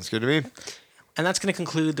 Sounds good to me. And that's going to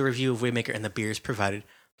conclude the review of Waymaker and the beers provided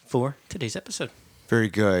for today's episode. Very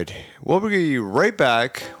good. Well, we're going to be right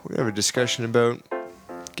back. We're going to have a discussion about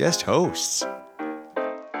guest hosts.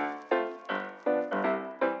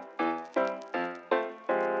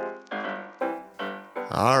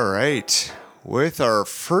 All right. With our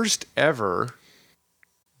first ever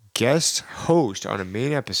guest host on a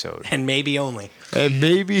main episode, And maybe only. and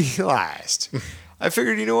maybe last, I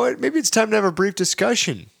figured, you know what? Maybe it's time to have a brief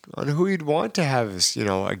discussion on who you'd want to have as,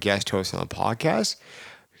 a guest host on the podcast.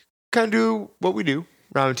 Kind of do what we do,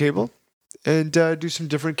 roundtable, and do some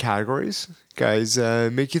different categories. Guys,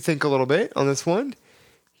 make you think a little bit on this one,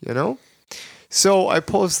 So I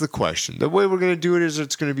posed the question. The way we're going to do it is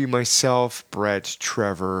it's going to be myself, Brett,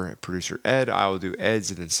 Trevor, producer Ed. I will do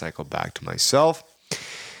Ed's and then cycle back to myself.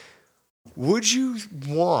 Would you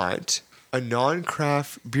want a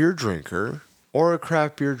non-craft beer drinker or a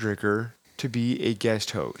craft beer drinker to be a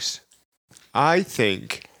guest host? I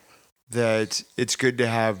think that it's good to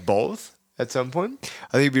have both at some point.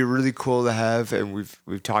 I think it'd be really cool to have, and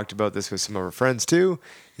we've talked about this with some of our friends too,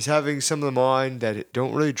 is having some of them on that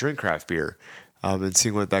don't really drink craft beer, and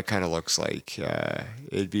seeing what that kind of looks like.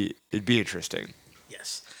 It'd be interesting.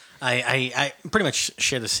 Yes, I pretty much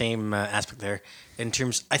share the same aspect there in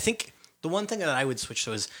terms. I think the one thing that I would switch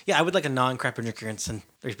to is I would like a non-craft beer drinker, and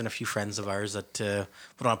there's been a few friends of ours that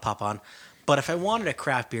would want to pop on. But if I wanted a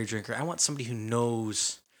craft beer drinker, I want somebody who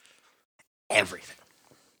knows everything.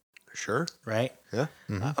 Sure. Right? Yeah.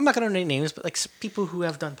 I'm not going to name names, but like people who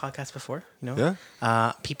have done podcasts before,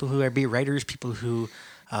 people who are beer writers, people who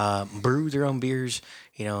brew their own beers.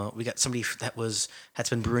 We got somebody that's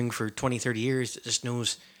been brewing for 20, 30 years that just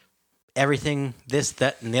knows everything, this,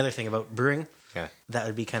 that, and the other thing about brewing. Yeah. That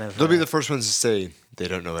would be kind of... They'll be the first ones to say they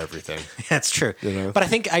don't know everything. That's true. But I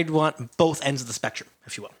think I'd want both ends of the spectrum,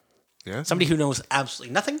 if you will. Yeah. Somebody who knows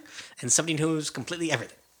absolutely nothing and somebody who knows completely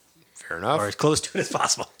everything. Fair enough. Or as close to it as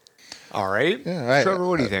possible. All right. Yeah, Trevor,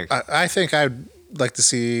 what do you think? I think I'd like to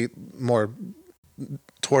see more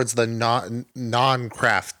towards the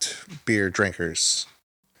non-craft beer drinkers.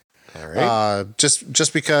 All right.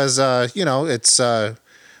 Just because it's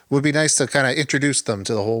would be nice to kind of introduce them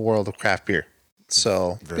to the whole world of craft beer.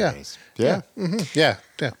 So Very nice. Yeah. Yeah.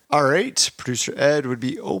 All right. Producer Ed would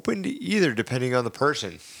be open to either, depending on the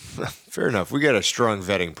person. Fair enough. We got a strong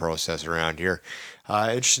vetting process around here.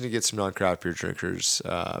 Interesting to get some non-craft beer drinkers'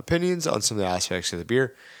 opinions on some of the aspects of the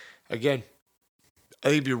beer. Again, I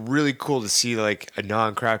think it'd be really cool to see like a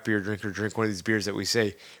non-craft beer drinker drink one of these beers that we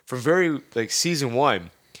say from very like season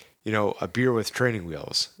one, a beer with training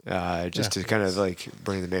wheels, to kind of like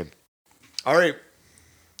bring them in. All right.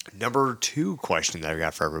 Number 2 question that I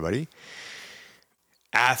got for everybody.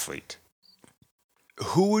 Athlete.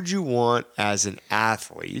 Who would you want as an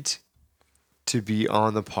athlete to be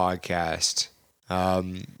on the podcast?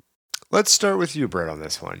 Let's start with you, Brett, on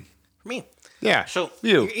this one. Me? Yeah. So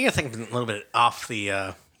you're going to think a little bit off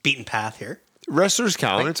the beaten path here. Wrestlers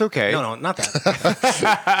count. It's okay. No, not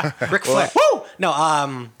that. Ric Flair. Woo! No,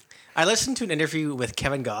 I listened to an interview with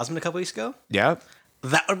Kevin Gosman a couple weeks ago. Yeah.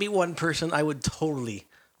 That would be one person I would totally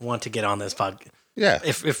want to get on this podcast. Yeah.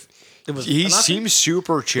 If it was, he seems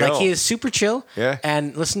super chill. Like he is super chill. Yeah.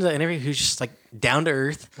 And listen to the interview. Who's just like down to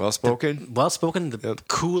earth, well spoken, the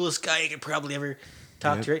coolest guy you could probably ever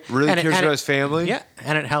talk to. Right? Really cares about his family. Yeah,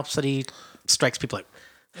 and it helps that he strikes people out.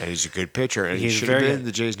 And he's a good pitcher, and he He's should have very been good.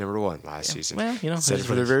 the Jays' #1 last season. Well, said it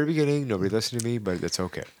from the very beginning. Nobody listened to me, but that's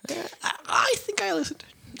okay. I think I listened.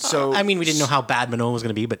 So I mean, we didn't know how bad Manoa was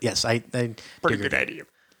going to be, but yes, I pretty good idea.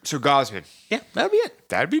 So Gosman, yeah, that'd be it.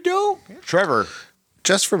 That'd be dope. Yeah. Trevor,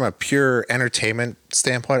 just from a pure entertainment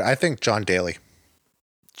standpoint, I think John Daly.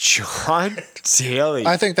 John Daly.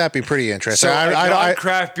 I think that'd be pretty interesting. So I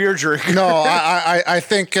craft beer drinker. No, I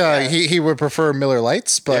think he would prefer Miller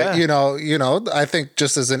Lights, but I think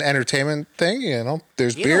just as an entertainment thing,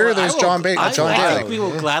 there's beer, there's John Daly. I think we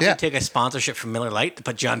will gladly take a sponsorship from Miller Lite to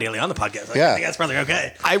put John Daly on the podcast. I think that's probably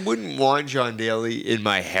okay. I wouldn't want John Daly in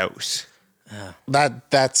my house.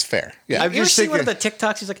 That's fair. Yeah, you ever see one of the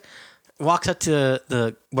TikToks? He's like, walks up to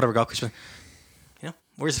the whatever golf course.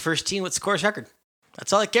 Where's the first tee? What's the course record?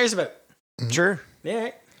 That's all he cares about. Sure. Yeah.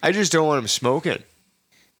 Right. I just don't want him smoking.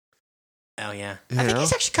 Oh yeah. I think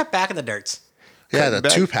he's actually cut back in the darts. Yeah, the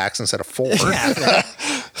 2-packs instead of 4. Yeah.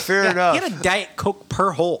 Fair enough. He had a Diet Coke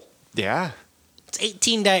per hole. Yeah. It's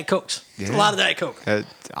 18 Diet Cokes. It's a lot of Diet Coke.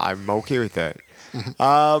 I'm okay with that.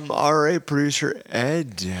 All right, producer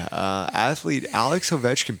Ed, athlete Alex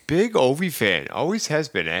Ovechkin, big Ovi fan, always has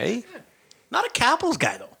been, eh? Yeah. Not a Capitals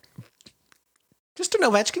guy though. Just an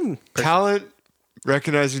Ovechkin person. Talent,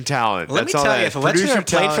 recognizing talent. Let me tell you, if Ovechkin had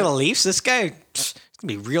played for the Leafs, this guy is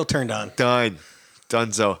gonna be real turned on.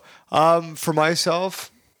 Donezo. For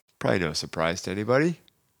myself, probably no surprise to anybody.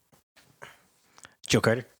 Joe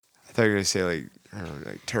Carter. I thought you were gonna say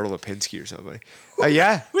like Terrell Lipinski or something.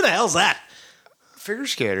 Yeah. Who the hell's that? Figure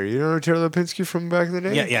skater. You don't know Terrell Lipinski from back in the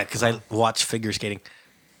day? Yeah, because I watch figure skating.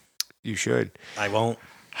 You should. I won't.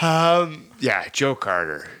 Yeah, Joe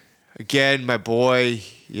Carter. Again, my boy,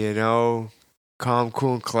 calm,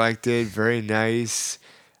 cool, and collected. Very nice.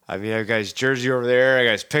 I mean, I got his jersey over there. I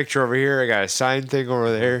got his picture over here. I got a sign thing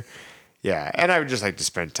over there. Yeah, and I would just like to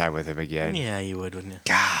spend time with him again. Yeah, you would, wouldn't you?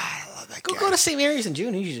 God, I love that guy. Go to St. Mary's in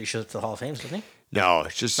June. He usually shows up to the Hall of Fame, doesn't he? No,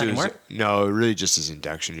 it's just really just his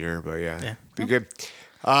induction year, but yeah. Be good.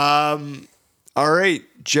 All right,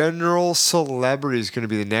 general celebrity is going to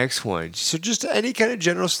be the next one. So just any kind of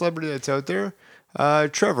general celebrity that's out there.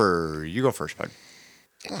 Trevor, you go first, bud.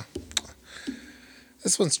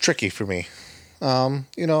 This one's tricky for me. I'm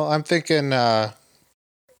thinking,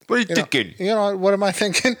 What are you thinking? What am I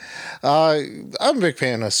thinking? I'm a big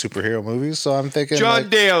fan of superhero movies, so I'm thinking John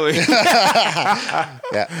Daly.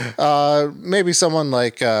 Yeah. Maybe someone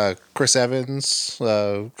like Chris Evans,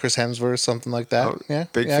 Chris Hemsworth, something like that.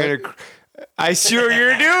 Big fan of. I see what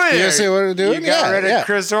you're doing. You see what we're doing? You got rid of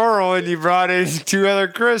Chris Oral and you brought in two other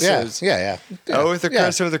Chris's. Yeah. Oh, with the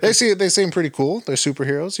Chris or the Chris. They seem pretty cool. They're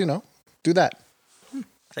superheroes, Do that.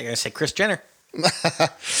 I think I say Kris Jenner.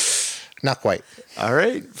 Not quite. All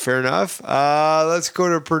right, fair enough. Let's go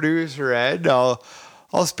to producer Ed. I'll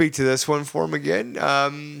speak to this one for him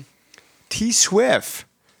again. T Swift,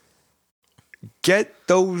 get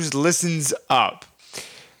those listens up.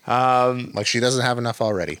 Like she doesn't have enough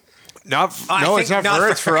already. It's not for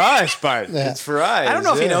her. It's for us, but it's for us. I don't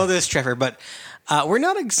know if you know this, Trevor, but we're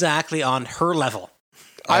not exactly on her level.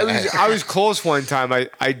 I was close one time.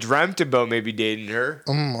 I dreamt about maybe dating her.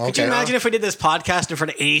 Okay. Could you imagine if we did this podcast in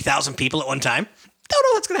front of 80,000 people at one time? Don't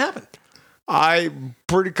know what's going to happen. I'm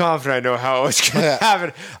pretty confident I know how it's going to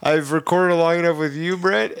happen. I've recorded long enough with you,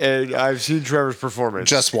 Brett, and I've seen Trevor's performance.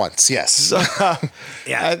 Just once, yes.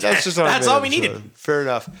 Yeah, that's just that's all we needed. Fair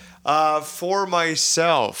enough. For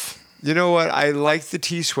myself, you know what? I like the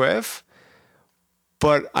T Swift,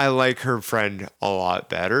 but I like her friend a lot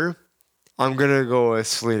better. I'm gonna go with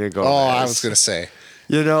Selena Gomez. Oh, I was gonna say.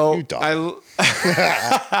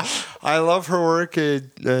 I love her work.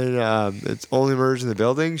 It's Only Murders in the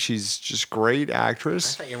Building. She's just great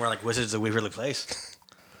actress. I thought you were like Wizards of Waverly Place.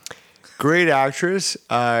 Great actress.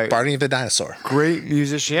 Barney the dinosaur. Great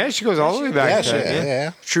musician. Yeah, she goes all the way back.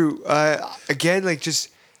 Yeah. True.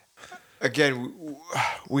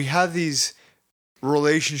 We have these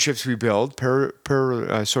relationships we build,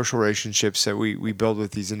 social relationships that we build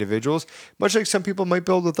with these individuals, much like some people might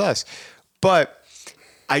build with us. But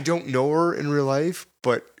I don't know her in real life,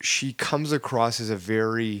 but she comes across as a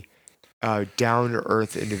very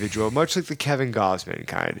down-to-earth individual, much like the Kevin Gosman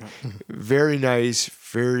kind. Very nice,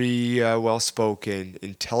 very well-spoken,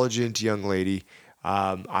 intelligent young lady.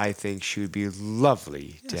 I think she would be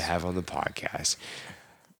lovely to have on the podcast.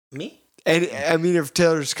 Me? And I mean, if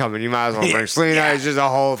Taylor's coming, you might as well bring Selena. It's just a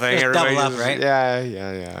whole thing. Just double up, right?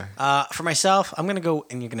 Yeah. For myself, I'm going to go,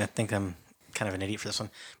 and you're going to think I'm kind of an idiot for this one.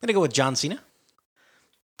 I'm going to go with John Cena.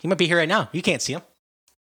 He might be here right now. You can't see him.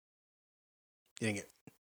 You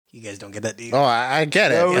guys don't get that, do you? Oh, I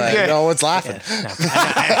get it. No one's laughing. Yeah, no.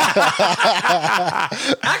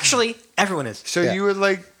 Actually, everyone is. So you would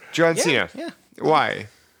like John Cena? Yeah. Why?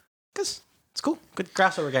 Because it's cool. Good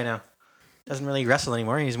crossover guy now. Doesn't really wrestle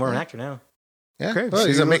anymore. He's more of an actor now. Yeah. Okay. Well,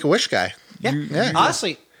 he's a Make-A-Wish guy. Yeah.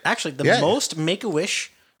 Honestly, actually, the most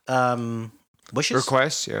Make-A-Wish wishes.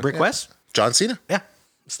 Requests? John Cena. Yeah.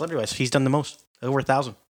 Celebrity-wise, he's done the most. Over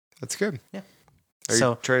 1,000. That's good. Yeah. Are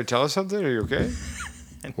you trying to tell us something? Are you okay?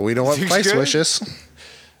 Well, we don't want price wishes.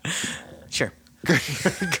 Sure.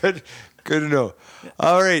 Good to know.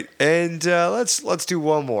 All right, and let's do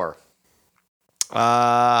one more.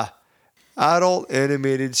 Adult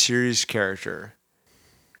animated series character.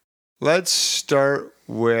 Let's start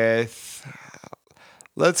with.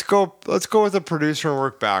 Let's go with the producer and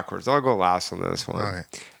work backwards. I'll go last on this one. All right.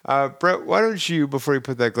 Brett, why don't you, before you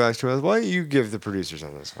put that glass to us, why don't you give the producers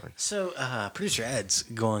on this one? So, producer Ed's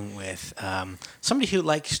going with somebody who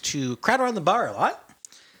likes to crowd around the bar a lot.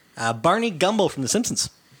 Barney Gumble from The Simpsons.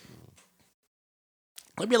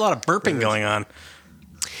 There'll be a lot of burping going on.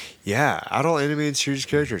 Yeah, adult animated series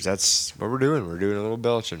characters. That's what we're doing. We're doing a little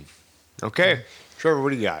belching. Okay, Trevor,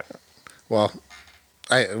 what do you got? Well,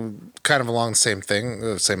 I kind of along the same thing,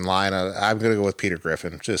 the same line. I'm going to go with Peter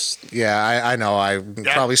Griffin. I know I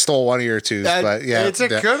probably stole one of your twos, but yeah, it's a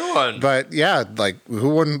good one. But yeah, like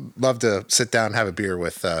who wouldn't love to sit down and have a beer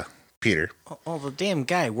with Peter? Oh, the damn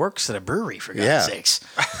guy works at a brewery, for God's sakes.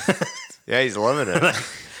 Yeah, he's loving it.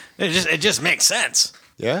 It just makes sense.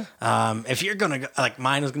 Yeah. If you're gonna like,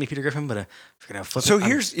 mine was gonna be Peter Griffin, but if you're gonna flip. So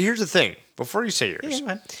here's the thing. Before you say yours,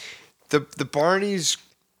 the Barneys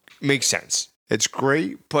make sense. It's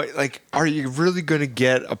great, but like, are you really going to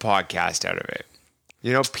get a podcast out of it?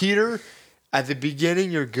 You know, Peter, at the beginning,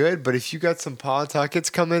 you're good, but if you got some Pawtuckets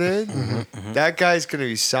coming in, that guy's going to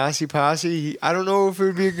be sassy posse. I don't know if it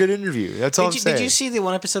would be a good interview. That's all I'm saying. Did you see the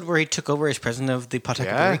one episode where he took over as president of the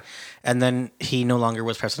Pawtucket Brewery, and then he no longer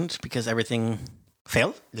was president because everything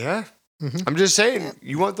failed? Yeah. I'm just saying,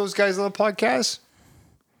 you want those guys on the podcast?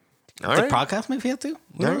 All right. The podcast might fail too.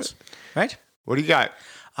 Who knows? Right? What do you got?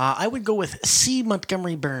 I would go with C.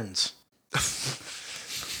 Montgomery Burns.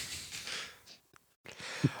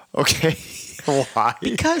 Okay. Why?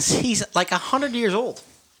 Because he's like 100 years old.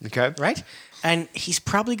 Okay. Right? And he's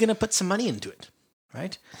probably going to put some money into it.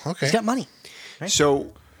 Right? Okay. He's got money. Right?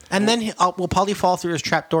 So And then we'll probably fall through his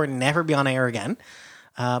trapdoor and never be on air again.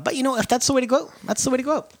 But if that's the way to go, that's the way to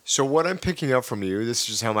go. So what I'm picking up from you, this is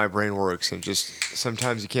just how my brain works, and just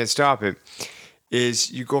sometimes you can't stop it,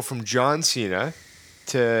 is you go from John Cena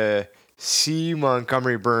to C.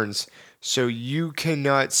 Montgomery Burns, so you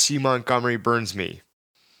cannot C. Montgomery Burns me.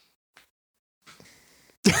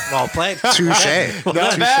 Well played. Touche.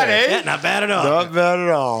 Not bad, eh? Yeah, not bad at all. Not bad at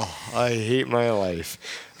all. I hate my life.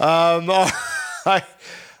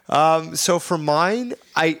 So for mine,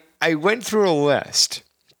 I went through a list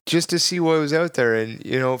just to see what was out there. And,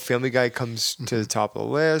 Family Guy comes to the top of the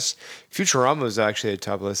list. Futurama was actually at the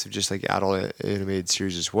top of the list of just like adult animated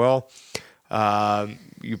series as well.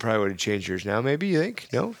 You probably would have changed yours now, maybe, you think?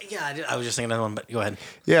 No? Yeah, I was just thinking another one, but go ahead.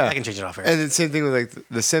 Yeah. I can change it off here. And the same thing with like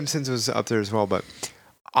The Simpsons was up there as well. But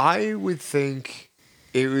I would think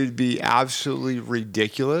it would be absolutely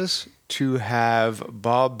ridiculous to have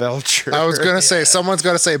Bob Belcher. I was going to say, someone's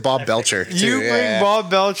got to say Bob Belcher. Too. You bring Bob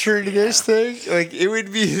Belcher into this thing? Like, it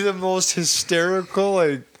would be the most hysterical,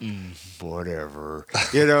 like, whatever.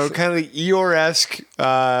 Kind of like Eeyore-esque,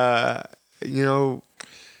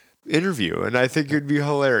 interview. And I think it would be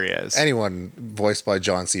hilarious. Anyone voiced by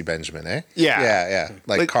John C. Benjamin, eh? Yeah. Yeah.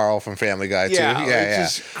 Like Carl from Family Guy, too. Yeah.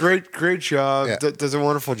 Just great job. Yeah. Does a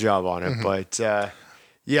wonderful job on it. But,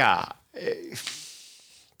 yeah.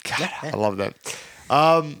 God, I love that.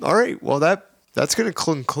 All right. Well, that's going to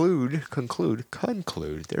conclude.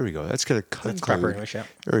 There we go. That's going to conclude. That's proper English, yeah.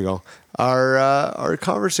 There we go. Our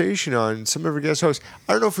conversation on some of our guest hosts.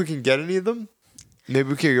 I don't know if we can get any of them. Maybe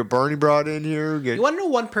we can get Barney brought in here. You want to know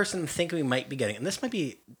one person I think we might be getting, and this might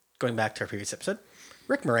be going back to our previous episode,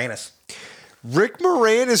 Rick Moranis. Rick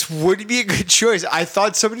Moranis would be a good choice. I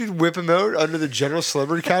thought somebody would whip him out under the general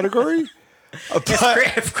celebrity category.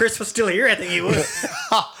 If Chris was still here, I think he would.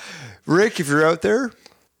 Rick, if you're out there,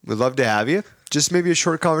 we'd love to have you. Just maybe a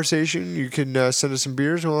short conversation. You can send us some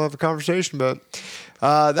beers and we'll have a conversation. But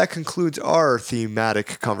that concludes our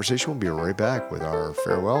thematic conversation. We'll be right back with our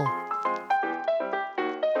farewell.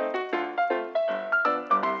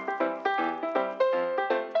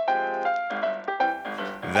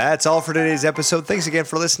 That's all for today's episode. Thanks again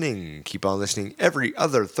for listening. Keep on listening every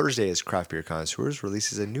other Thursday as Craft Beer Connoisseurs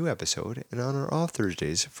releases a new episode, and on our off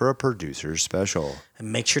Thursdays for a producer special.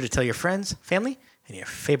 And make sure to tell your friends, family, and your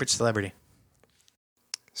favorite celebrity.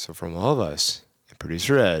 So from all of us, and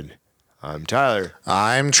producer Ed, I'm Tyler.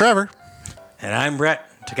 I'm Trevor. And I'm Brett.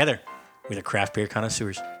 Together, we're the Craft Beer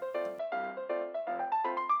Connoisseurs.